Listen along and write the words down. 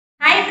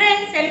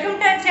friends, welcome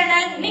to our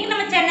channel. இன்னைக்கு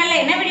நம்ம சேனல்ல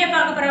என்ன வீடியோ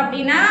பார்க்க போறோம்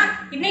அப்படினா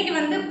இன்னைக்கு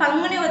வந்து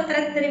பங்குனி உத்திர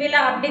திருவிழா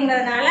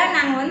அப்படிங்கறதுனால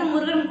நாங்க வந்து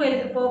முருகன்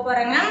கோயிலுக்கு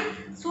போறோங்க.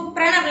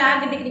 சூப்பரான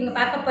vlog இன்னைக்கு நீங்க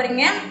பார்க்க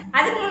போறீங்க.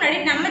 அதுக்கு முன்னாடி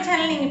நம்ம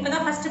சேனல் நீங்க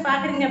இப்பதான் ஃபர்ஸ்ட்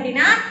பாக்குறீங்க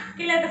அப்படினா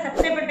கீழ இருக்க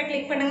subscribe பட்டனை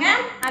கிளிக் பண்ணுங்க.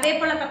 அதே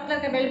போல பக்கத்துல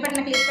இருக்க bell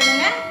பட்டனை கிளிக்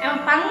பண்ணுங்க.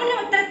 நம்ம பங்குனி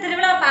உத்திர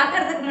திருவிழா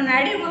பார்க்கிறதுக்கு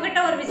முன்னாடி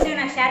உங்ககிட்ட ஒரு விஷயம்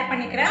நான் ஷேர்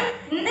பண்ணிக்கிறேன்.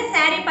 இந்த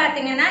saree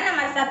பாத்தீங்கன்னா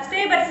நம்ம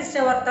subscriber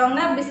sister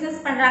ஒருத்தவங்க business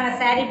பண்றாங்க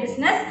saree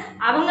business.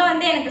 அவங்க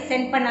வந்து எனக்கு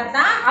சென்ட்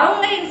பண்ணதான்.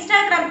 அவங்க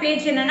Instagram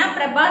பேஜ் என்னன்னா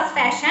Prabass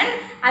fashion.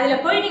 அதுல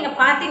போய் நீங்க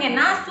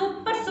பாத்தீங்கன்னா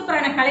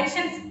சூப்பரான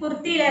கலெக்ஷன்ஸ்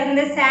குர்த்தில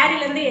இருந்து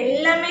சாரில இருந்து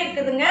எல்லாமே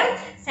இருக்குதுங்க.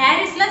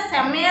 சாரீஸ்ல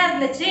செம்மையா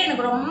இருந்துச்சு,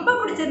 எனக்கு ரொம்ப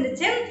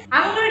பிடிச்சிருந்துச்சு.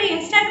 அவங்களோட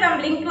Instagram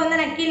லிங்க் வந்து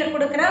நான் கீழே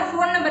கொடுக்குறேன்,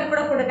 ஃபோன் நம்பர்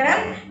கூட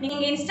கொடுக்குறேன்.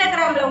 நீங்க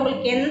Instagramல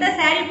உங்களுக்கு எந்த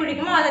சாரி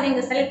பிடிக்குமோ அதை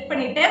நீங்க செலக்ட்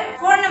பண்ணிட்டு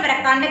ஃபோன் நம்பரை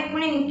கான்டாக்ட்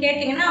பண்ணி நீங்க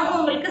கேட்டீங்கன்னா அவங்க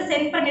உங்களுக்கு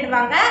சென்ட்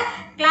பண்ணிடுவாங்க.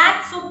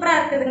 கிளாத் சூப்பரா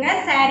இருக்குதுங்க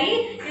சாரி.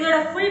 இதோட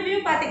ஃபுல் வியூ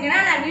பாத்தீங்கன்னா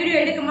நான் வீடியோ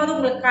எடுக்கும் போது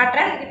உங்களுக்கு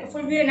காட்டுறேன். இப்போ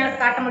ஃபுல் வியூ என்னால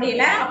காட்ட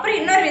முடியல. அப்புறம்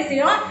இன்னொரு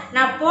விஷயம்,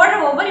 நான் போடுற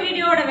ஒவ்வொரு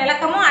வீடியோட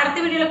விளக்கமும் அடுத்த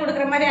வீடியோல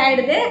கொடுக்குற மாதிரி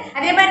ஆயிடுது.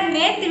 அதே மாதிரி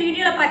நேற்று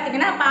வீடியோல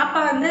பாத்தீங்கன்னா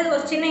பாப்பா வந்து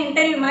ஒரு சின்ன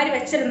இன்டர்வியூ மாதிரி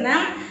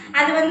வச்சிருந்தேன்.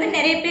 அது வந்து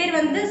நிறைய பேர்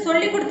வந்து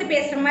சொல்லி கொடுத்து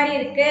பேசுற மாதிரி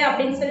இருக்கு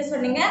அப்படின்னு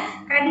சொன்னீங்க.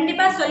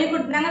 கண்டிப்பா சொல்லி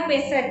கொடுத்தாங்க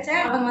பேச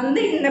வச்சேன். அவங்க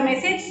வந்து இந்த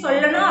மெசேஜ்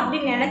சொல்லணும்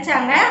அப்படின்னு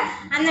நினைச்சாங்க.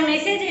 அந்த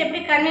மெசேஜ் எப்படி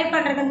கன்வே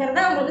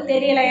பண்றதுங்கிறது அவங்களுக்கு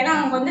தெரியல. ஏன்னா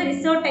அவங்க வந்து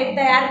ரிசர்வ் டைப்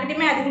தான்,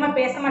 யாருக்கிட்டையுமே அதிகமா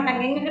பேச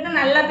மாட்டாங்க. எங்ககிட்ட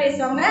நல்லா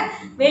பேசுவாங்க,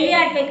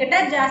 வெளியாட்கள் கிட்ட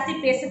ஜாஸ்தி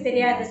பேச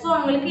தெரியாது. ஸோ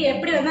அவங்களுக்கு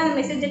எப்படி வந்து அந்த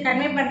மெசேஜ்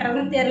கன்வே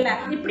பண்றதுன்னு தெரியல.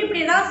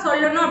 இப்படிதான்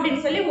சொல்லணும்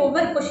அப்படின்னு சொல்லி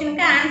ஒவ்வொரு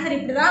கொஸ்டினுக்கு ஆன்சர்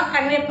இப்படிதான்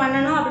கன்வே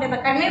பண்ணணும் அப்படி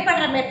அந்த கன்வே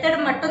பண்ற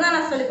மெத்தட் மட்டும் தான்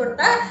நான் சொல்லி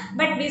கொடுத்தேன்.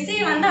 பட்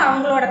விஷயம் வந்து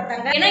அவங்களோட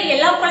தாங்க. ஏன்னா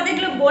எல்லா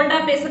குழந்தைகளும் போல்டா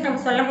பேசணும்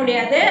நம்ம சொல்ல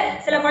முடியாது.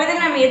 சில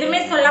குழந்தைங்க நம்ம எதுவுமே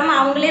சொல்லாம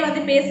அவங்களே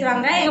வந்து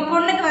பேசுவாங்க. எங்க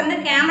பொண்ணுக்கு வந்து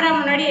கேமரா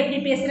முன்னாடி எப்படி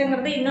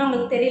பேசுறங்கிறது இன்னும்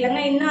அவங்களுக்கு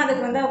தெரியலங்க. இன்னும்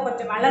அதுக்கு வந்து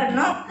கொஞ்சம்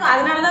வளரணும்.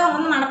 அதனாலதான் அவங்க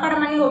வந்து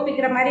மனப்பாடம் பண்ணி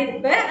ஒப்பிக்கிற மாதிரி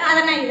இருக்கு. அதை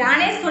நான்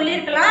நானே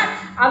சொல்லியிருக்கலாம்,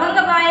 அவங்க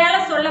வாயால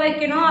சொல்ல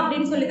வைக்கணும்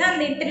அப்படின்னு சொல்லி தான்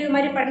அந்த இன்டர்வியூ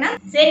மாதிரி பண்ணேன்.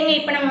 சரிங்க,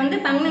 இப்போ நம்ம வந்து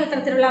பங்குனி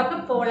உத்திர திருவிழாவுக்கு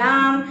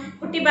போகலாம்.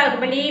 குட்டி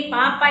பாகுபலி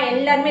பாப்பா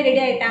எல்லாருமே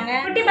ரெடி ஆயிட்டாங்க.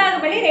 குட்டி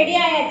பாகுபலி ரெடி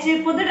ஆயாச்சு,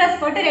 புது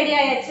ட்ரெஸ் போட்டு ரெடி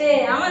ஆயாச்சு.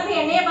 அவன் வந்து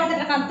என்னையே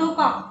பார்த்துட்டு இருக்கான்,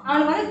 தூக்கம்.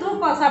 அவனுக்கு வந்து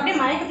தூக்கம் அப்படியே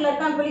மயக்கத்துல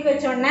இருக்கான். குளிக்க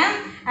வச்ச உடனே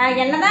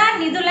என்னதான்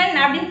நிதுலன்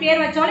அப்படின்னு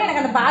பேர் வச்சோன்னு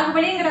எனக்கு அந்த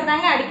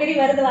பாகுபலிங்கிறதாங்க அடிக்கடி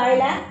வருது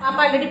வாயில.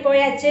 பாப்பா ரெடி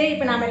போயாச்சு,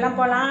 இப்போ நாம எல்லாம்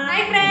போகலாம்.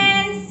 ஹாய்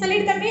ஃப்ரெண்ட்ஸ்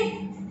சொல்லிட்டு தம்பி.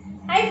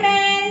 ஹாய்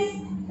ஃப்ரெண்ட்ஸ்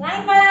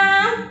வாங்க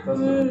போகலாம்.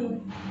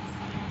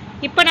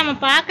 இப்போ நம்ம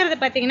பார்க்குறது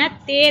பார்த்தீங்கன்னா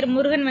தேர்,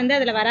 முருகன் வந்து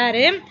அதில்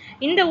வராரு.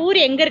 இந்த ஊர்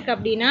எங்கே இருக்குது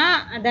அப்படின்னா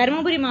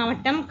தருமபுரி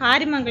மாவட்டம்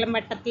காரிமங்கலம்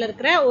வட்டத்தில்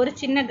இருக்கிற ஒரு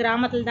சின்ன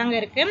கிராமத்தில் தாங்க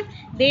இருக்குது.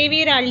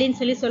 தேவீர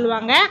அள்ளின்னு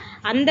சொல்லுவாங்க.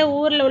 அந்த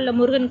ஊரில் உள்ள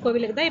முருகன்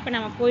கோவிலுக்கு தான் இப்போ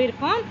நம்ம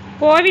போயிருக்கோம்.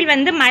 கோவில்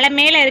வந்து மலை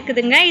மேலே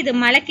இருக்குதுங்க. இது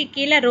மலைக்கு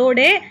கீழே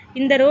ரோடு.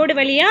 இந்த ரோடு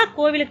வழியாக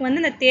கோவிலுக்கு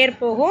வந்து இந்த தேர்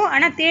போகும்.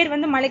 ஆனால் தேர்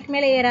வந்து மலைக்கு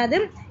மேலே ஏறாது,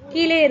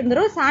 கீழே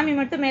இருந்துரும். சாமி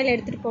மட்டும் மேலே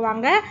எடுத்துகிட்டு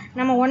போவாங்க.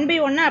 நம்ம 1 by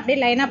 1 அப்படியே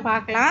லைனாக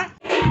பார்க்கலாம்.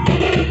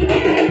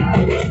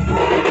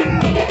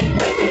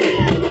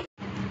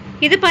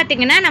 இது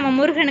பார்த்தீங்கன்னா நம்ம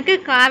முருகனுக்கு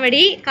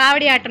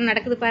காவடி ஆட்டம்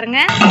நடக்குது பாருங்க.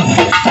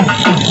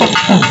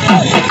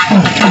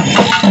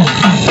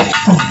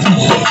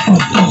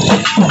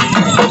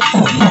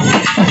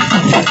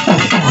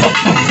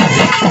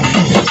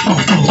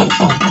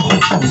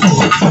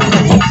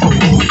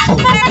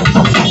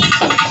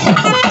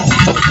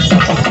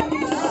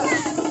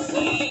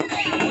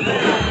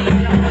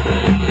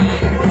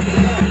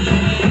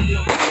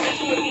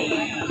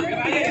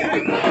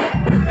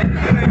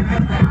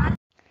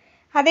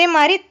 அதே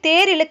மாதிரி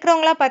தேர்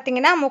இழுக்கிறவங்களா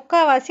பார்த்தீங்கன்னா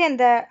முக்கால்வாசி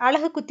அந்த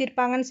அழகு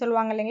குத்திருப்பாங்கன்னு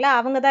சொல்லுவாங்க இல்லைங்களா,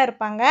 அவங்க தான்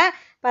இருப்பாங்க.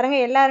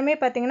 பாருங்கள் எல்லாருமே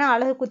பார்த்தீங்கன்னா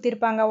அழகு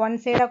குத்திருப்பாங்க. 1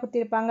 சைடாக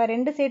குத்திருப்பாங்க,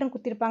 2 சைடும்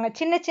குத்திருப்பாங்க.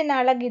 சின்ன சின்ன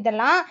அழகு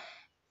இதெல்லாம்.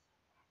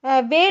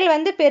 வேல்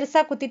வந்து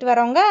பெருசாக குத்திட்டு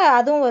வரவங்க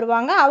அதுவும்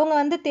வருவாங்க. அவங்க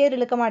வந்து தேர்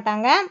இழுக்க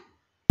மாட்டாங்க.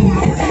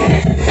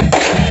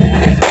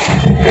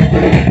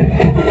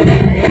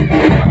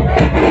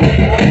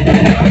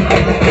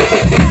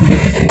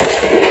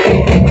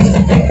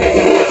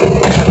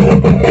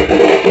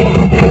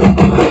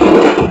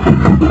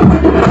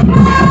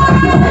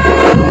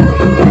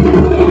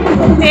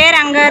 தேர்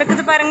அங்க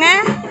இருக்குது பாருங்க.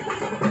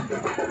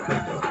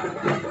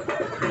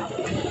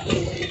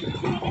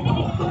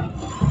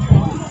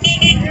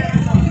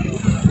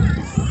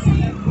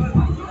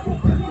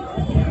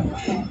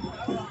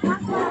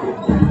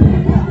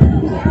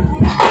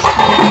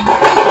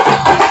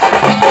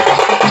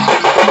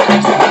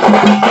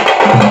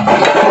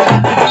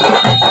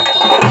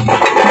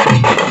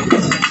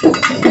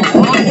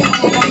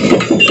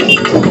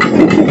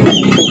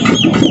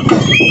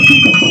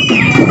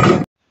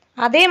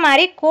 அதே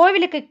மாதிரி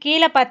கோவிலுக்கு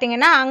கீழே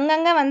பார்த்தீங்கன்னா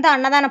அங்கங்கே வந்து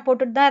அன்னதானம்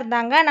போட்டுட்டு தான்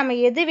இருந்தாங்க. நம்ம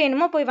எது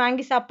வேணுமோ போய்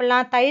வாங்கி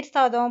சாப்பிட்லாம். தயிர்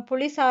சாதம்,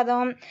 புளி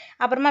சாதம்,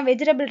 அப்புறமா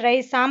வெஜிடபிள்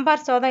ரைஸ்,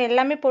 சாம்பார் சாதம்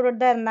எல்லாமே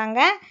போட்டுட்டு தான் இருந்தாங்க.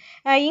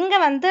 இங்கே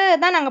வந்து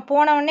தான் நாங்கள்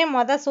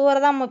போனவுடனே சோறு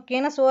தான்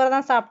முக்கியம்னு சோறு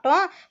தான்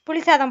சாப்பிட்டோம்.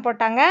 புளி சாதம்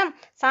போட்டாங்க.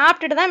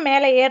 சாப்பிட்டுட்டு தான்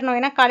மேலே ஏறணும்.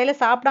 ஏன்னா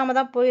காலையில் சாப்பிடாம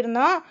தான்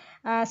போயிருந்தோம்.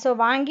 ஸோ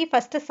வாங்கி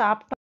ஃபஸ்ட்டு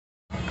சாப்பிட்டோம்.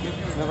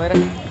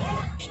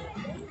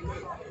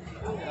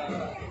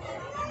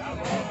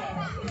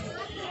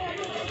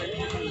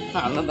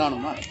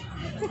 அன்னதானமா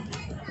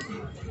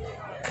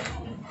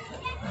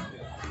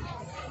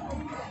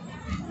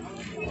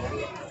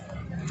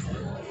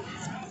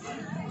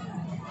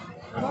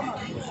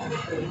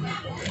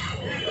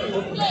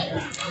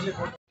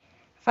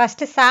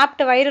ஃபஸ்ட்டு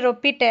சாப்பிட்டு வயிறு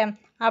ரொப்பிட்டு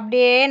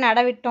அப்படியே நட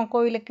விட்டோம்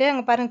கோவிலுக்கு.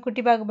 அங்கே பாருங்கள்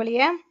குட்டி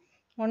பாகுபலியை.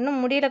 ஒன்றும்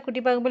முடியல,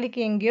 குட்டி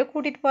பாகுபலிக்கு எங்கேயோ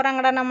கூட்டிகிட்டு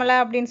போகிறாங்கடா நம்மளை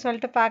அப்படின்னு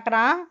சொல்லிட்டு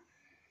பார்க்குறான்.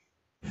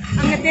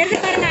 அங்கே தெரிஞ்சு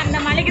பாருங்க, அந்த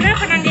மலைக்கு தான்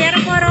இப்போ நாங்கள் ஏற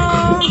போகிறோம்.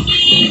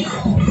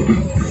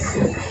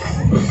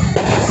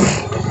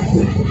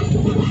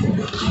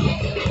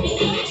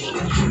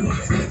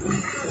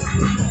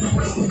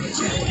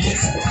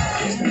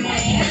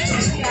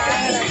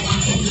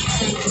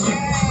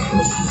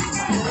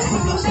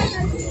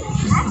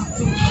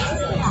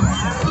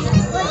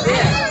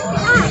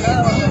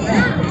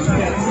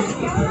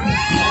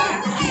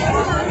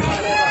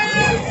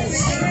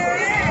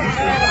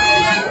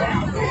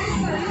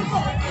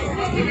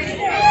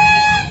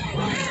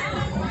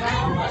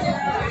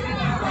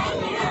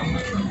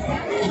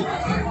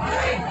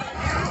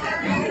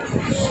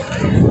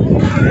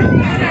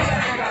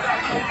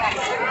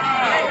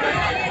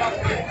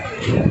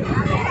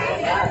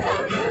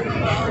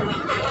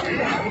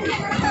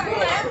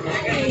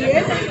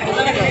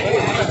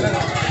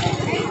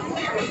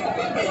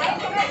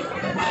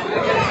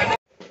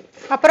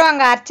 அப்புறம்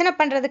அங்கே அர்ச்சனை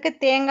பண்ணுறதுக்கு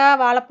தேங்காய்,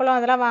 வாழைப்பழம்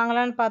அதெல்லாம்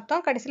வாங்கலான்னு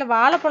பார்த்தோம். கடைசியில்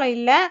வாழைப்பழம்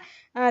இல்லை,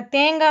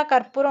 தேங்காய்,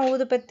 கற்பூரம்,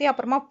 ஊதுபத்தி,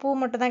 அப்புறமா பூ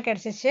மட்டும் தான்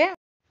கிடச்சிச்சு.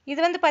 இது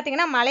வந்து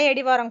பார்த்திங்கன்னா மலை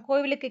அடிவாரம்,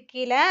 கோவிலுக்கு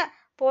கீழே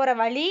போகிற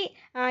வழி.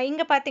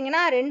 இங்கே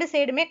பார்த்திங்கன்னா 2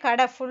 சைடுமே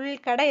கடை, ஃபுல்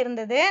கடை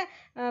இருந்தது.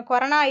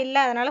 கொரோனா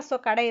இல்லை, அதனால்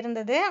கடை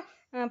இருந்தது.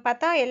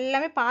 பார்த்தா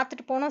எல்லாமே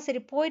பார்த்துட்டு போனோம். சரி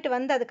போயிட்டு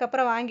வந்து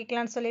அதுக்கப்புறம்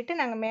வாங்கிக்கலாம்னு சொல்லிட்டு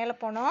நாங்கள் மேலே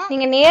போனோம்.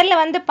 நீங்கள்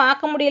நேரில் வந்து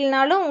பார்க்க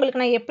முடியலனாலும்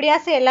உங்களுக்கு நான்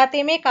எப்படியாச்சும்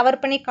எல்லாத்தையுமே கவர்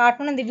பண்ணி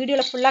காட்டணும்னு இந்த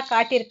வீடியோவில் ஃபுல்லாக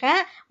காட்டியிருக்கேன்.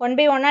 1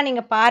 by 1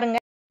 நீங்கள்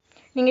பாருங்கள்.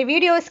 நீங்கள்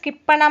வீடியோவை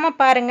ஸ்கிப் பண்ணாமல்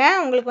பாருங்கள்.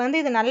 உங்களுக்கு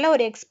வந்து இது நல்ல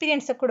ஒரு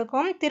எக்ஸ்பீரியன்ஸை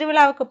கொடுக்கும்.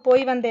 திருவிழாவுக்கு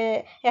போய் வந்த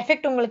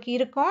எஃபெக்ட் உங்களுக்கு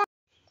இருக்கும்.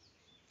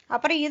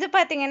 அப்புறம் இது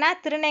பார்த்திங்கன்னா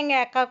திருநங்கை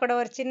அக்கா கூட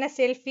ஒரு சின்ன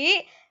செல்ஃபி.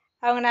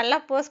 அவங்க நல்லா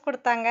போஸ்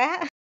கொடுத்தாங்க.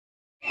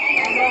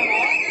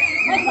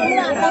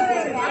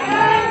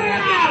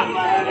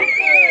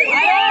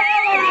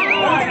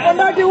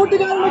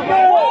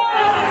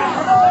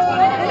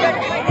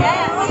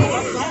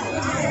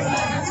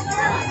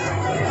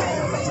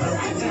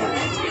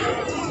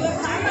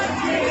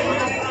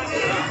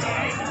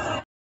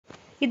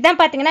 இதுதான்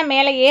பார்த்தீங்கன்னா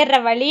மேலே ஏறுற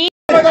வழி.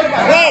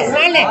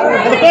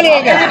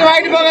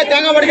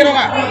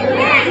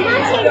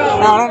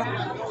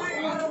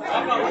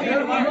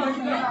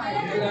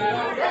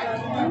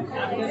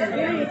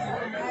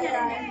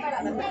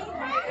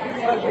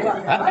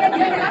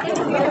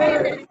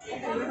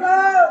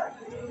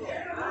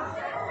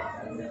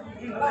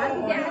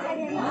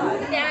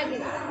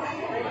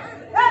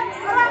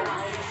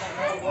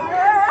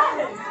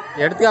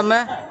 எடுத்துக்காம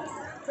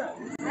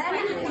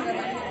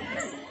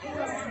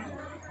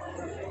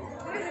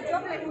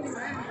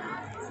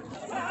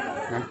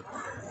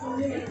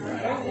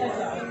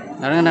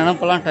நடங்க நடங்க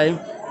போகலாம். டைம்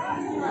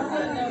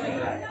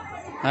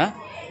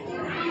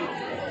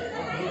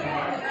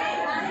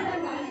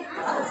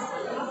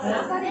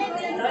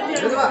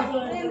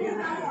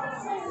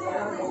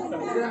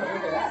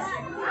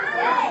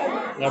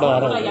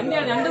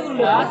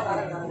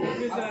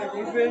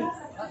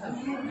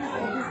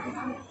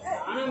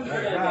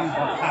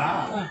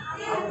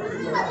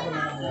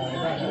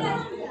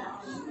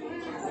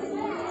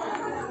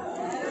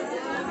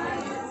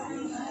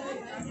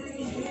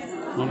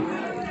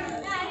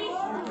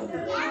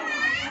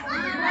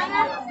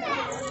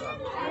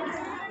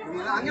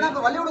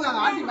வழி விடுங்க,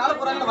 ஆண்டி மேல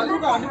போறாங்க, வழி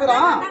விடுங்க, வண்டி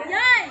போறோம்.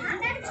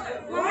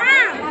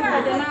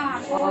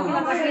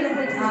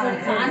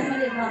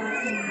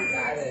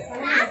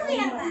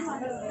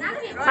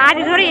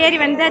 பாதி தூரம் ஏறி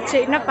வந்தாச்சு,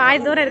 இன்னும் பாதி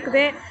தூரம்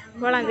இருக்குது.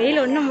 போகலாம்,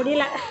 வெயில் ஒன்றும்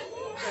முடியல.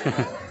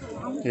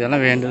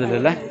 இதெல்லாம் வேண்டது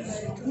இல்லை.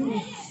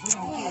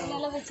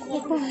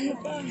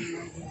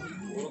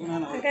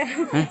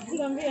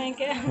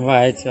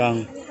 ஆயிடுச்சு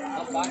வாங்க.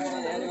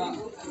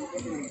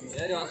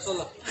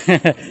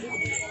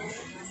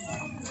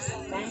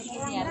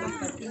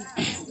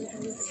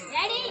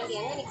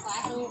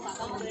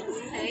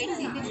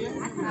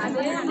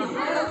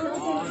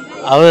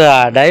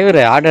 அவர்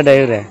டிரைவரு, ஆட்டோ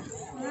டிரைவரு.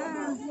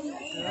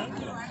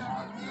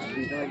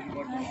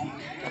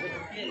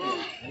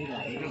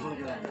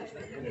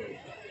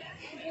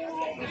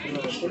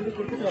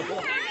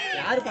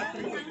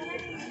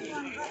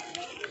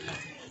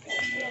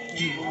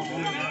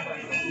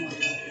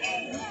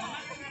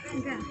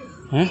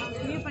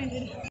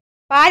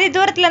 பாதி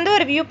தூரத்துல இருந்து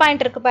ஒரு வியூ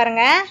பாயிண்ட் இருக்கு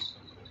பாருங்க.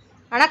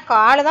 ஆனா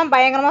காலு தான்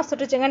பயங்கரமா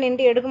சுட்டுச்சுங்க,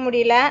 நின்று எடுக்க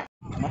முடியல.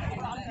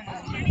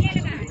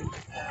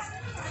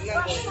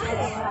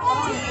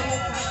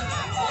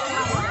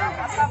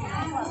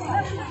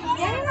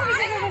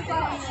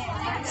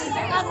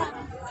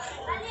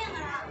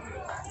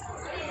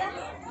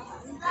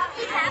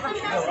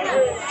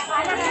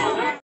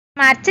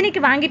 அர்ச்சனைக்கு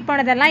வாங்கிட்டு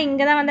போனதெல்லாம்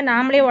இங்கே தான் வந்து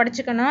நாமளே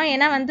உடைச்சிக்கணும்.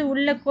 ஏன்னா வந்து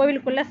உள்ள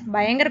கோவிலுக்குள்ளே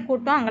பயங்கர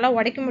கூட்டம், அங்கெல்லாம்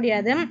உடைக்க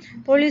முடியாது.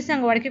 போலீஸ்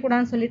அங்கே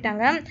உடைக்கக்கூடாதுன்னு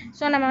சொல்லிட்டாங்க.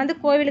 ஸோ நம்ம வந்து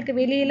கோவிலுக்கு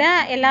வெளியில்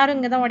எல்லாரும்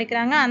இங்கே தான்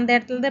உடைக்கிறாங்க. அந்த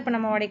இடத்துல தான் இப்போ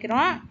நம்ம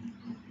உடைக்கிறோம்.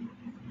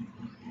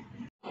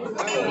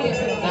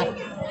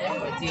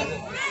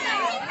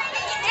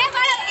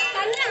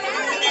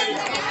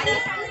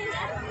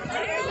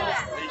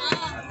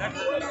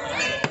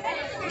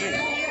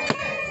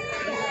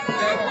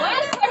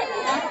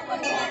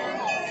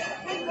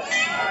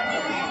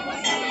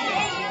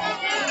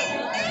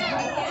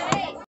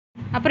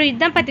 அப்புறம்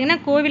இதுதான் பார்த்தீங்கன்னா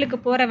கோவிலுக்கு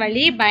போகிற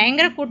வழி.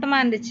 பயங்கர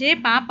கூட்டமாக இருந்துச்சு.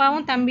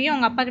 பாப்பாவும் தம்பியும்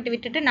அவங்க அப்பா கிட்ட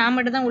விட்டுட்டு நான்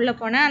மட்டும் தான் உள்ளே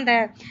போனேன். அந்த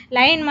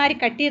லைன் மாதிரி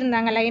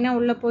கட்டியிருந்தாங்க, லைனாக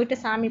உள்ளே போயிட்டு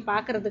சாமி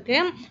பார்க்குறதுக்கு.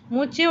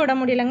 மூச்சே விட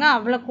முடியலைங்க,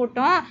 அவ்வளோ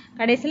கூட்டம்.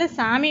 கடைசியில்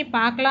சாமி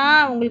பார்க்கலாம்,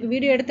 உங்களுக்கு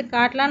வீடியோ எடுத்து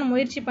காட்டலான்னு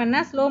முயற்சி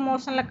பண்ணேன். ஸ்லோ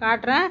மோஷனில்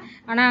காட்டுறேன்.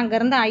 ஆனால்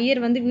அங்கேருந்து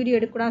ஐயர் வந்து வீடியோ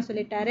எடுக்கக்கூடாதுன்னு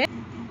சொல்லிட்டாரு.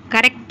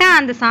 கரெக்டாக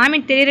அந்த சாமி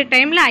தெரிகிற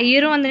டைமில்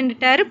ஐயரும் வந்து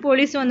நின்றுட்டாரு,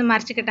 போலீஸும் வந்து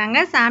மறைச்சிக்கிட்டாங்க.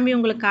 சாமி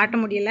உங்களுக்கு காட்ட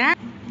முடியல.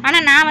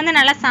 ஆனால் நான் வந்து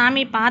நல்லா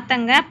சாமி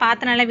பார்த்தேங்க.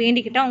 பார்த்து நல்லா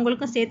வேண்டிக்கிட்டேன்,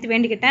 உங்களுக்கும் சேர்த்து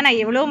வேண்டிக்கிட்டேன். நான்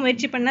எவ்வளோ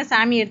முயற்சி பண்ணேன்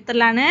சாமி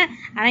எடுத்துடலான்னு,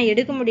 ஆனால்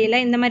எடுக்க முடியல.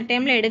 இந்த மாதிரி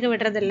டைமில் எடுக்க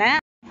விடுறதில்ல.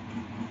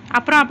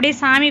 அப்புறம் அப்படியே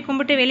சாமி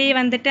கும்பிட்டு வெளியே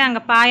வந்துட்டு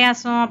அங்கே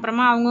பாயாசம்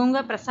அப்புறமா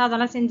அவங்கவுங்க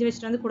பிரசாதம்லாம் செஞ்சு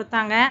வச்சுட்டு வந்து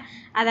கொடுத்தாங்க.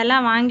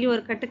 அதெல்லாம் வாங்கி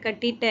ஒரு கட்டு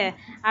கட்டிட்டு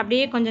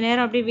அப்படியே கொஞ்சம்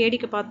நேரம் அப்படியே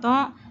வேடிக்கை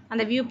பார்த்தோம்.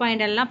 அந்த வியூ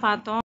பாயிண்ட் எல்லாம்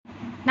பார்த்தோம்.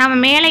 நம்ம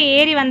மேலே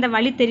ஏறி வந்த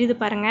வழி தெரியுது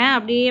பாருங்கள்,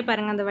 அப்படியே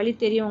பாருங்கள் அந்த வழி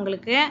தெரியும்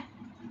உங்களுக்கு.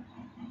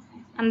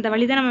 அந்த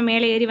வழி தான் நம்ம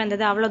மேலே ஏறி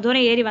வந்தது. அவ்வளோ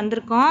தூரம் ஏறி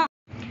வந்திருக்கோம்.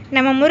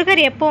 நம்ம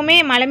முருகர் எப்போவுமே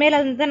மலை மேலே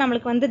இருந்து தான்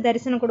நம்மளுக்கு வந்து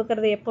தரிசனம்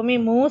கொடுக்கறது. எப்போவுமே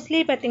மோஸ்ட்லி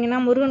பார்த்திங்கன்னா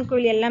முருகன்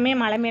கோவில் எல்லாமே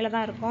மலை மேலே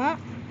தான் இருக்கும்.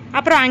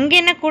 அப்புறம் அங்கே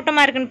என்ன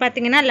கூட்டமாக இருக்குன்னு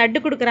பார்த்தீங்கன்னா லட்டு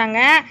கொடுக்குறாங்க.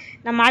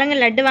 நம்ம ஆளுங்க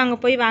லட்டு வாங்க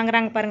போய்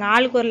வாங்குறாங்க பாருங்கள்.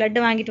 ஆளுக்கு ஒரு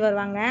லட்டு வாங்கிட்டு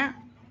வருவாங்க.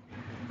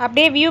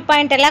 அப்படியே வியூ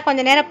பாயிண்ட் எல்லாம்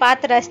கொஞ்சம் நேரம்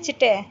பார்த்து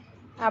ரசிச்சுட்டு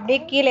அப்படியே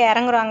கீழே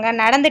இறங்குறாங்க.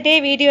 நடந்துகிட்டே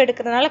வீடியோ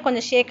எடுக்கிறதுனால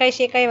கொஞ்சம்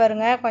ஷேக்காய்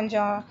வருங்க,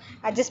 கொஞ்சம்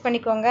அட்ஜஸ்ட்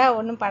பண்ணிக்கோங்க.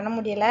 ஒன்றும் பண்ண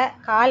முடியல,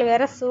 கால்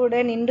வேற சூடு,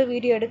 நின்று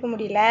வீடியோ எடுக்க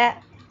முடியல.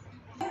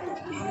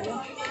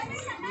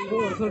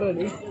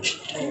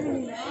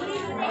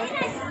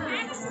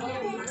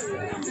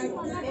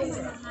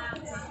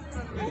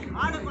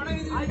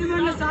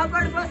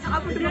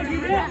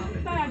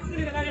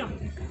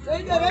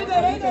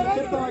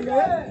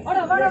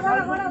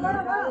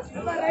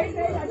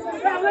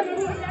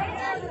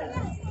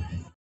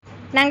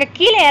 நாங்கள்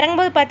கீழே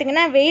இறங்கும்போது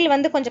பார்த்தீங்கன்னா வெயில்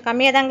வந்து கொஞ்சம்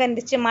கம்மியாக தாங்க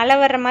இருந்துச்சு. மழை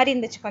வர்ற மாதிரி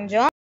இருந்துச்சு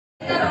கொஞ்சம்.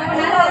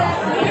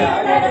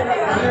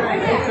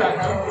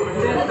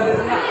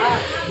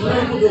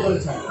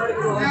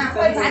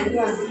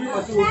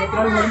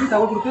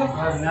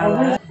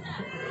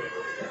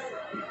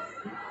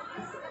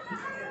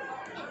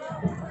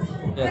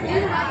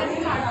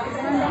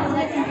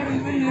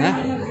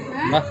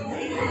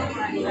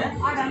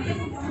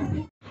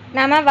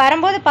 நம்ம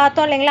வரும்போது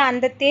பார்த்தோம் இல்லைங்களா,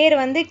 அந்த தேர்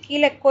வந்து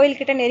கீழே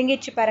கோயில்கிட்ட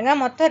நெருங்கிச்சு பாருங்கள்.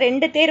 மொத்தம்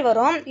 2 தேர்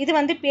வரும். இது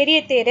வந்து பெரிய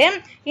தேர்,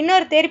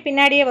 இன்னொரு தேர்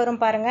பின்னாடியே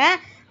வரும் பாருங்கள்.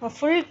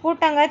 ஃபுல்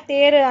கூட்டங்க,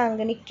 தேர்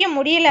அங்கே நிற்க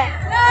முடியல.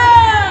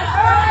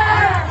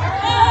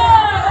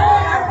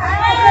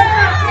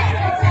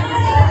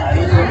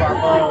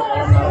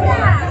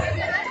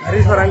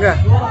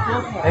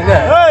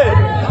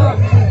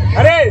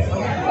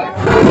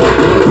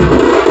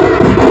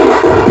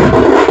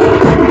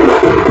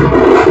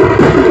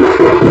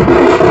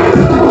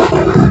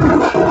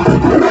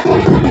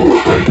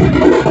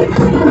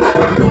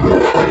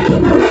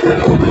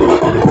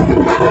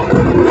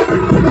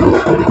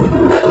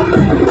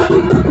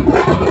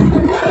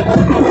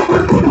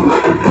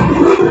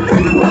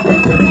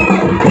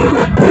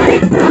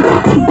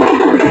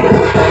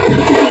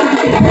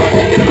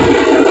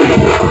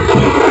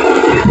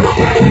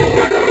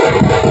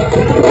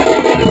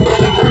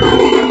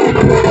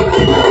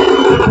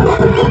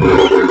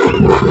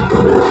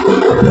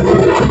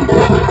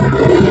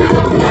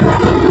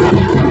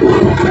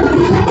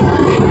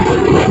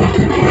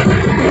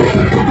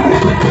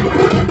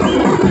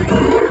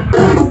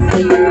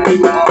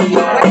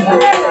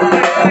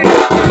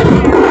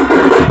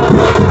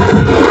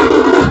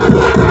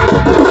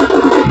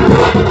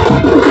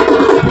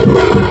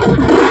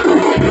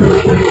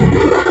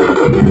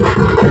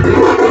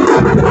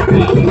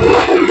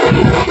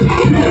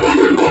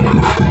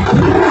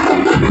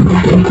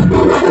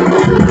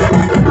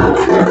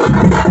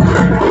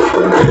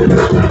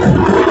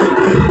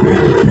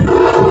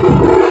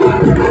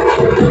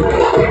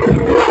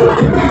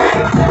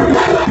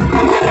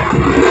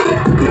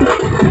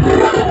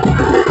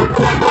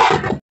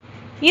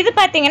 இது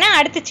பார்த்தீங்கன்னா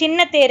அடுத்து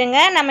சின்ன தேருங்க.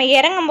 நம்ம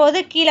இறங்கும்போது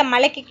கீழே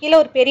மலைக்கு கீழே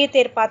ஒரு பெரிய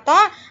தேர்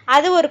பார்த்தோம்,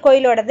 அது ஒரு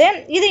கோயிலோடது.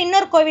 இது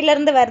இன்னொரு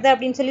கோவிலேருந்து வருது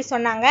அப்படின்னு சொல்லி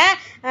சொன்னாங்க.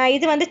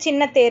 இது வந்து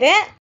சின்ன தேர்.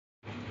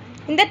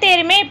 இந்த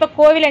தேருமே இப்போ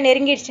கோவிலை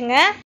நெருங்கிடுச்சுங்க.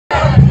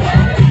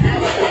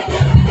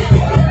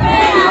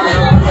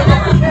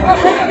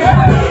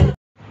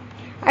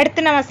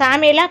 அடுத்து நம்ம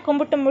சாமியெல்லாம்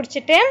கும்பிட்டு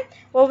முடிச்சுட்டு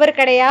ஒவ்வொரு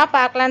கடையாக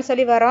பார்க்கலான்னு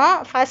சொல்லி வரோம்.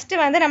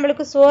 ஃபஸ்ட்டு வந்து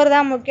நம்மளுக்கு சோறு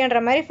தான் முக்கியன்ற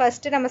மாதிரி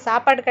ஃபஸ்ட்டு நம்ம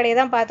சாப்பாடு கடையை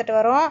தான் பார்த்துட்டு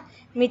வரோம்.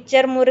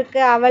 மிச்சர்,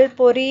 முறுக்கு, அவல்,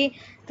 பொரி,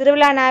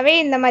 திருவிழானாவே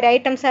இந்த மாதிரி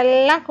ஐட்டம்ஸ்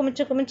எல்லாம்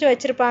குமிச்சு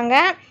வச்சுருப்பாங்க.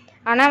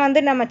 ஆனால் வந்து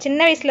நம்ம சின்ன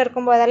வயசில்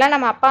இருக்கும்போதெல்லாம்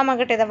நம்ம அப்பா அம்மா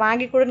கிட்ட இதை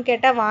வாங்கி கொடுன்னு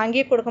கேட்டால்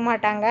வாங்கி கொடுக்க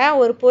மாட்டாங்க.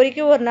 ஒரு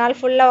பொரிக்கு ஒரு நாள்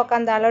ஃபுல்லாக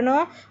உட்காந்து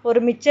அழணும், ஒரு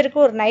மிச்சருக்கு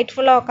ஒரு நைட்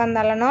ஃபுல்லாக உட்காந்து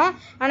அழணும்.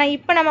 ஆனால்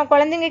இப்போ நம்ம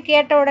குழந்தைங்க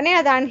கேட்ட உடனே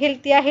அது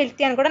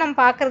ஹெல்த்தியான்னு கூட நம்ம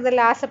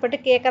பார்க்குறதில்ல, ஆசைப்பட்டு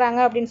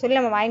கேட்குறாங்க அப்படின்னு சொல்லி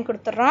நம்ம வாங்கி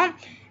கொடுத்துட்றோம்.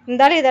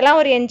 இருந்தாலும் இதெல்லாம்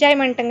ஒரு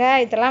என்ஜாய்மெண்ட்டுங்க.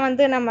 இதெல்லாம்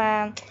வந்து நம்ம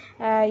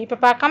இப்போ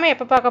பார்க்காம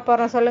எப்போ பார்க்க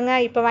போகிறோம்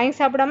சொல்லுங்கள்? இப்போ வாங்கி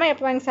சாப்பிடாம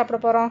எப்போ வாங்கி சாப்பிட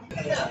போகிறோம்?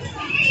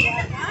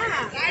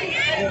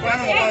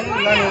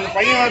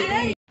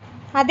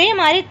 அதே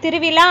மாதிரி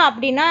திருவிழா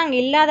அப்படின்னா அங்கே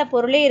இல்லாத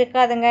பொருளே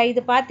இருக்காதுங்க.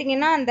 இது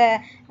பார்த்தீங்கன்னா அந்த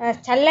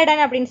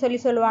சல்லடன் அப்படின்னு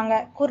சொல்லுவாங்க.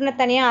 குருணை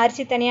தனியாக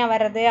அரிசி தனியாக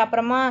வர்றது,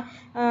 அப்புறமா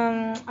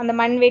அந்த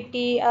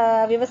மண்வெட்டி,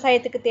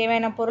 விவசாயத்துக்கு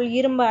தேவையான பொருள்,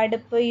 இரும்பு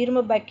அடுப்பு,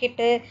 இரும்பு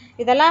பக்கெட்டு,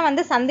 இதெல்லாம்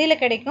வந்து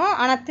சந்தையில் கிடைக்கும்.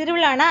 ஆனால்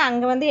திருவிழானா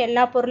அங்கே வந்து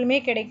எல்லா பொருளுமே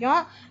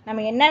கிடைக்கும்.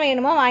 நம்ம என்ன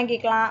வேணுமோ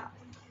வாங்கிக்கலாம்.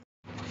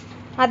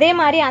 அதே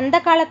மாதிரி அந்த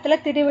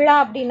காலத்தில் திருவிழா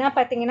அப்படின்னா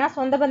பார்த்தீங்கன்னா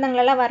சொந்த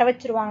பந்தங்களெல்லாம் வர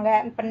வச்சுருவாங்க.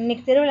 இப்போ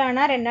இன்றைக்கி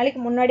திருவிழானா 2 நாளைக்கு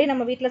முன்னாடி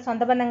நம்ம வீட்டில்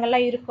சொந்த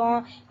பந்தங்கள்லாம் இருக்கும்,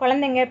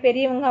 குழந்தைங்க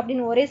பெரியவங்க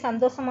அப்படின்னு ஒரே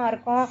சந்தோஷமாக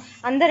இருக்கும்.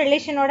 அந்த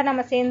ரிலேஷனோடு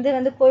நம்ம சேர்ந்து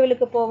வந்து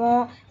கோவிலுக்கு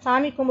போவோம்,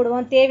 சாமி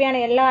கும்பிடுவோம்,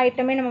 தேவையான எல்லா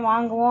ஐட்டமே நம்ம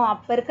வாங்குவோம்.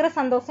 அப்போ இருக்கிற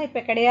சந்தோஷம்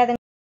இப்போ கிடையாதுங்க.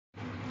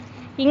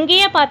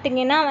 இங்கேயே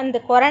பார்த்தீங்கன்னா வந்து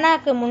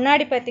கொரோனாவுக்கு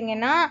முன்னாடி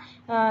பார்த்தீங்கன்னா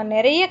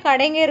நிறைய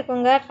கடைங்க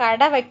இருக்குங்க.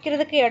 கடை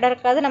வைக்கிறதுக்கு இடம்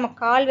இருக்காது, நம்ம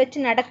கால் வச்சு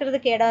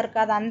நடக்கிறதுக்கு இடம்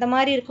இருக்காது, அந்த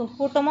மாதிரி இருக்கும்.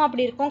 கூட்டமும்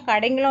அப்படி இருக்கும்,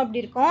 கடைங்களும்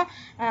அப்படி இருக்கும்.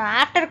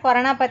 ஆஃப்டர்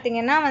கொரோனா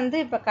பார்த்தீங்கன்னா வந்து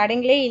இப்போ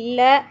கடைங்களே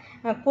இல்லை,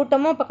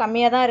 கூட்டமும் இப்போ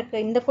கம்மியாக தான்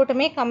இருக்குது. இந்த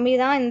கூட்டமே கம்மி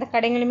தான், இந்த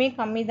கடைங்களுமே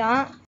கம்மி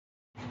தான்.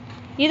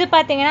 இது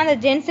பார்த்தீங்கன்னா அந்த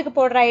ஜென்ஸுக்கு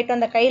போடுற ஐட்டம்,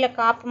 அந்த கையில்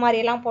காப்பு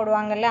மாதிரியெல்லாம்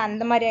போடுவாங்கள்ல,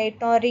 அந்த மாதிரி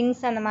ஐட்டம்,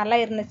 ரிங்ஸ் அந்த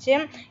மாதிரிலாம் இருந்துச்சு.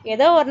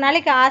 ஏதோ ஒரு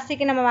நாளைக்கு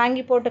ஆசைக்கு நம்ம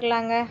வாங்கி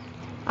போட்டுக்கலாங்க.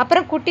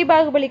 அப்புறம் குட்டி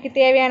பாகுபலிக்கு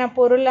தேவையான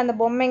பொருள், அந்த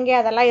பொம்மைங்க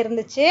அதெல்லாம்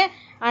இருந்துச்சு.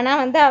 ஆனால்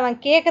வந்து அவன்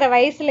கேட்குற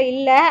வயசில்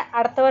இல்லை.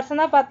 அடுத்த வருஷம்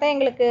தான் பார்த்தா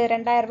எங்களுக்கு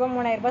 2000 ரூபாய்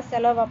 3000 ரூபாய்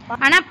செலவு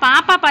வைப்பான். ஆனால்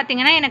பாப்பா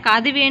பார்த்தீங்கன்னா எனக்கு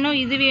அது வேணும்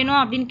இது வேணும்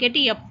அப்படின்னு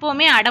கேட்டு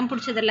எப்போவுமே அடம்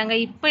பிடிச்சது இல்லைங்க.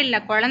 இப்போ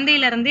இல்லை,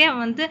 குழந்தையிலேருந்தே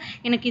அவன் வந்து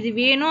எனக்கு இது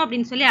வேணும்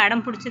அப்படின்னு சொல்லி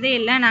அடம் பிடிச்சதே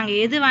இல்லை.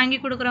 நாங்கள் எது வாங்கி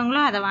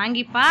கொடுக்குறோங்களோ அதை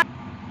வாங்கிப்பா.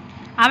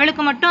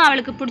 அவளுக்கு மட்டும்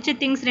அவளுக்கு பிடிச்ச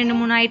திங்ஸ்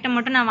 2-3 ஐட்டம்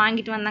மட்டும் நான்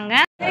வாங்கிட்டு வந்தேங்க.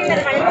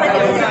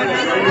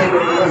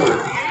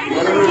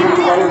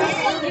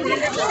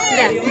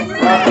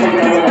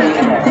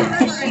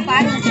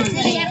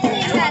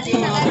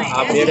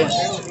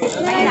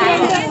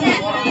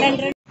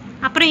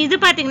 அப்புறம் இது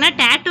பார்த்தீங்கன்னா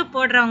டேட்டூ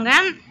போடுறவங்க.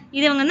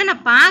 இது வந்து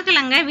நான்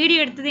பார்க்கலங்க,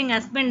 வீடியோ எடுத்தது எங்கள்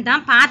ஹஸ்பண்ட்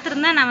தான்.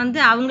 பார்த்துருந்தா நான்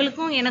வந்து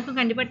அவங்களுக்கும் எனக்கும்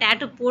கண்டிப்பாக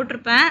டேட்டூ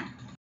போட்டிருப்பேன்.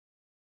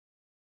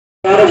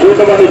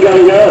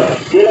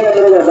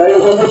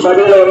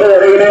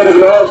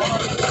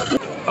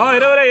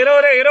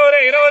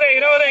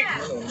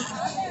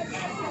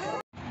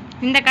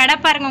 இந்த கடை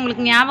பாருங்க,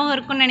 உங்களுக்கு ஞாபகம்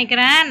இருக்கும்னு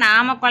நினைக்கிறேன்.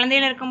 நாம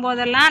குழந்தையில இருக்கும்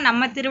போதெல்லாம்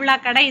நம்ம திருவிழா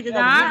கடை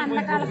இதுதான்.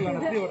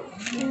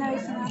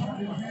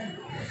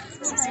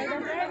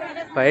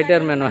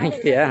 Fighter man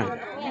வாங்கிட்டியா?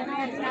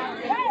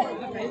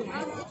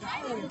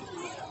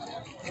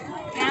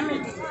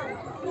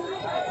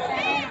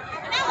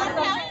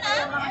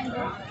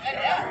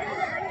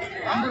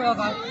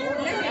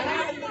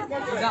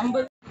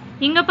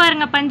 இங்க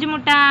பாருங்க பஞ்சு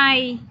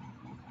மிட்டாய்.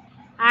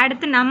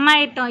 அடுத்து நம்ம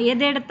ஐட்டம்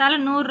எது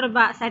எடுத்தாலும் 100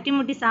 ரூபாய் சட்டி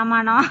முட்டி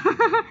சாமானம்.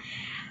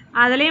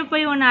 அதுலேயும்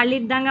போய் ஒன்று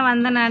அள்ளிட்டு தாங்க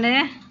வந்தேன் நான்.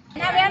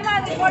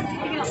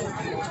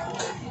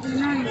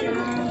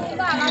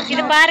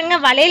 இது பாருங்க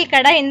வளையல்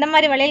கடை. இந்த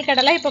மாதிரி வளையல்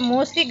கடைலாம் இப்போ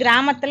மோஸ்ட்லி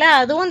கிராமத்தில்,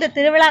 அதுவும் இந்த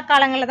திருவிழா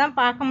காலங்களில் தான்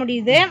பார்க்க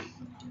முடியுது.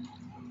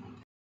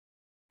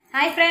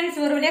 ஹாய் ஃப்ரெண்ட்ஸ்,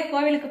 ஒரு வழியாக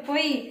கோவிலுக்கு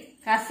போய்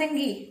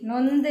கசங்கி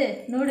நொந்து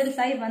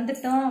நூடுல்ஸ் ஆகி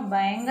வந்துட்டோம்.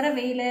 பயங்கர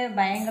வெயில்,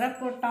 பயங்கர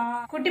கூட்டம்.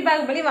 குட்டி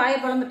பாகுபலி வாயை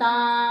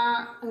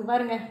பிளந்துட்டான்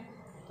பாருங்க.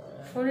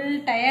 ஃபுல்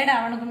டயர்டு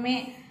அவனுக்குமே,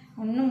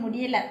 ஒன்றும்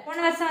முடியலை. போன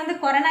வருஷம் வந்து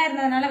கொரோனா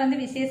இருந்ததுனால வந்து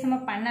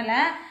விசேஷமாக பண்ணலை.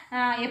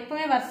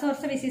 எப்போவுமே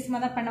வருஷம்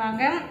விசேஷமாக தான்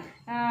பண்ணுவாங்க,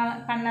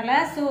 பண்ணலை.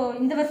 ஸோ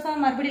இந்த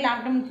வருஷம் மறுபடியும்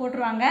லாக்டவுன்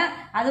போட்டுருவாங்க.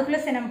 அதுக்குள்ளே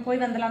சரி நம்ம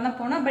போய் வந்துடலாம் தான்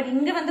போனோம். பட்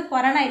இங்கே வந்து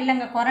கொரோனா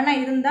இல்லைங்க. கொரோனா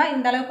இருந்தால்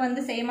இந்த அளவுக்கு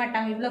வந்து செய்ய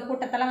மாட்டாங்க, இவ்வளோ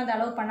கூட்டத்தெல்லாம் வந்து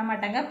அலோவ் பண்ண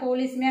மாட்டாங்க.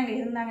 போலீஸுமே அங்கே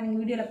இருந்தாங்க,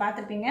 நீங்கள் வீடியோவில்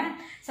பார்த்துருப்பீங்க.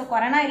 ஸோ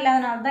கொரோனா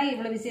இல்லாதனால தான்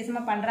இவ்வளோ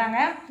விசேஷமாக பண்ணுறாங்க.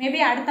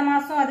 மேபி அடுத்த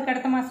மாதம் அதுக்கு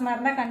அடுத்த மாதமாக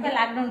இருந்தால் கண்டிப்பாக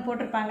லாக்டவுன்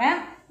போட்டிருப்பாங்க.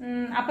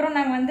 அப்புறம்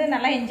நாங்கள் வந்து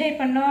நல்லா என்ஜாய்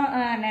பண்ணோம்,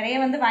 நிறைய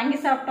வந்து வாங்கி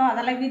சாப்பிட்டோம்.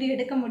 அதெல்லாம் வீடியோ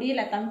எடுக்க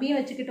முடியல, தம்பியும்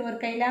வச்சுக்கிட்டு ஒரு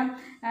கையில்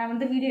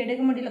வந்து வீடியோ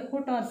எடுக்க முடியல,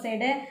 கூட்டம் ஒரு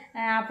சைடு.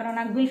 அப்புறம்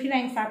நான் குல்ஃபி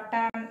வாங்கி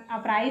சாப்பிட்டேன்,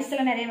 அப்புறம்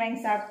ஐஸ்லாம் நிறைய வாங்கி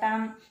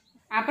சாப்பிட்டேன்.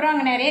 அப்புறம்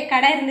அங்கே நிறைய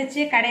கடை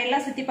இருந்துச்சு,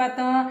 கடையெல்லாம் சுற்றி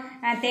பார்த்தோம்.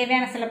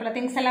 தேவையான சில பல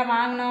திங்ஸ் எல்லாம்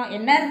வாங்கினோம்.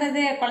 என்ன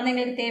இருந்தது,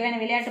 குழந்தைங்களுக்கு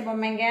தேவையான விளையாட்டு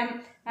பொம்மைங்க,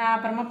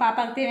 அப்புறமா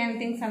பாப்பாவுக்கு தேவையான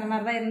திங்ஸ் அந்த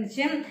மாதிரி தான்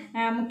இருந்துச்சு.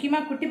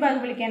 முக்கியமாக குட்டி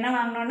பாகுபலிக்கு என்ன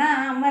வாங்கினோன்னா,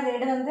 அம்மா அதை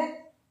எடுத்து வந்து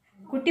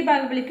குட்டி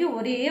பாகுபலிக்கு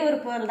ஒரே ஒரு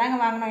பொருள் தாங்க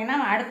வாங்கினோம். ஏன்னா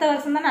அடுத்த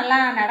வருஷம் தான் நல்லா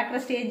நடக்கிற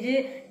ஸ்டேஜ்,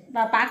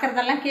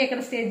 பார்க்குறதெல்லாம் கேட்குற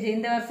ஸ்டேஜ்.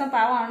 இந்த வருஷம்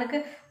பாவம் அவனுக்கு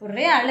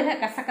ஒரே அழுக,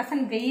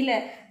 கசகசன் வெயில்.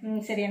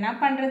 சரி என்ன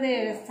பண்ணுறது,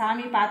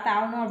 சாமி பார்த்து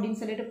ஆகணும் அப்படின்னு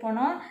சொல்லிட்டு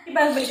போனோம். குட்டி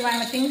பாகுபலிக்கு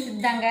வாங்கின திங்ஸ்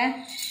இதுதாங்க.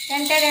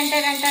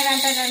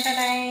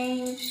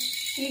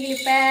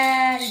 கிளிகிளிப்ப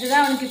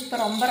இதுதான் அவனுக்கு இப்போ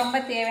ரொம்ப ரொம்ப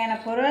தேவையான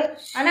பொருள்.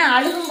 ஆனால்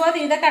அழுகும்போது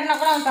இதை கட்டினா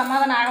கூட அவன்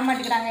சமாதானம் ஆக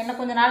மாட்டேங்கிறாங்க.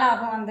 இன்னும் கொஞ்சம் நாள்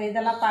ஆகும் அந்த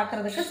இதெல்லாம்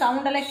பார்க்குறதுக்கு.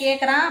 சவுண்டெல்லாம்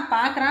கேட்குறான்,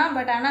 பார்க்குறான்.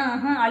 பட்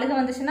ஆனால் அழுக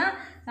வந்துச்சுன்னா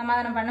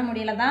சமாதானம் பண்ண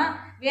முடியல தான்.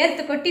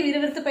 வேர்த்து கொட்டி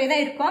விறுவிறுத்து போய்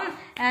தான் இருக்கும்.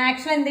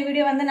 ஆக்சுவலாக இந்த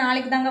வீடியோ வந்து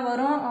நாளைக்கு தாங்க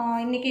வரும்.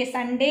 இன்றைக்கி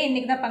சண்டே,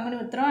 இன்றைக்கி தான் பங்குனி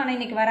உத்திரம். ஆனால்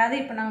இன்றைக்கி வராது.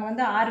 இப்போ நாங்கள்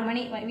வந்து 6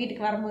 மணி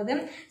வீட்டுக்கு வரும்போது.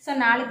 ஸோ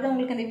நாளைக்கு தான்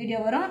உங்களுக்கு இந்த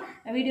வீடியோ வரும்.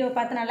 வீடியோவை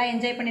பார்த்து நல்லா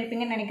என்ஜாய்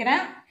பண்ணியிருப்பீங்கன்னு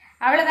நினைக்கிறேன்.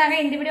 அவ்வளோதாங்க,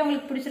 இந்த வீடியோ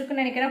உங்களுக்கு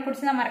பிடிச்சிருக்குன்னு நினைக்கிறேன்.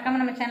 பிடிச்சிருந்தா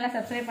மறக்காமல் நம்ம சேனலை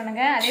சப்ஸ்கிரைப்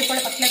பண்ணுங்கள். அதே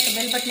போல் பக்கத்தில் இருக்க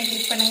பெல் பட்டனை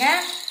கிளிக் பண்ணுங்கள்.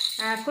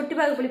 குட்டி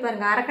பாகுபலி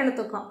பாருங்கள், அரக்கணு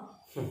தூக்கம்.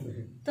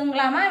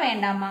 தூங்கலாமா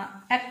வேண்டாமா,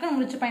 டக்குன்னு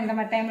முடிச்சுப்பேன் இந்த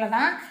மாதிரி டைமில்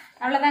தான்.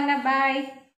 அவ்வளோதாங்க, பாய்.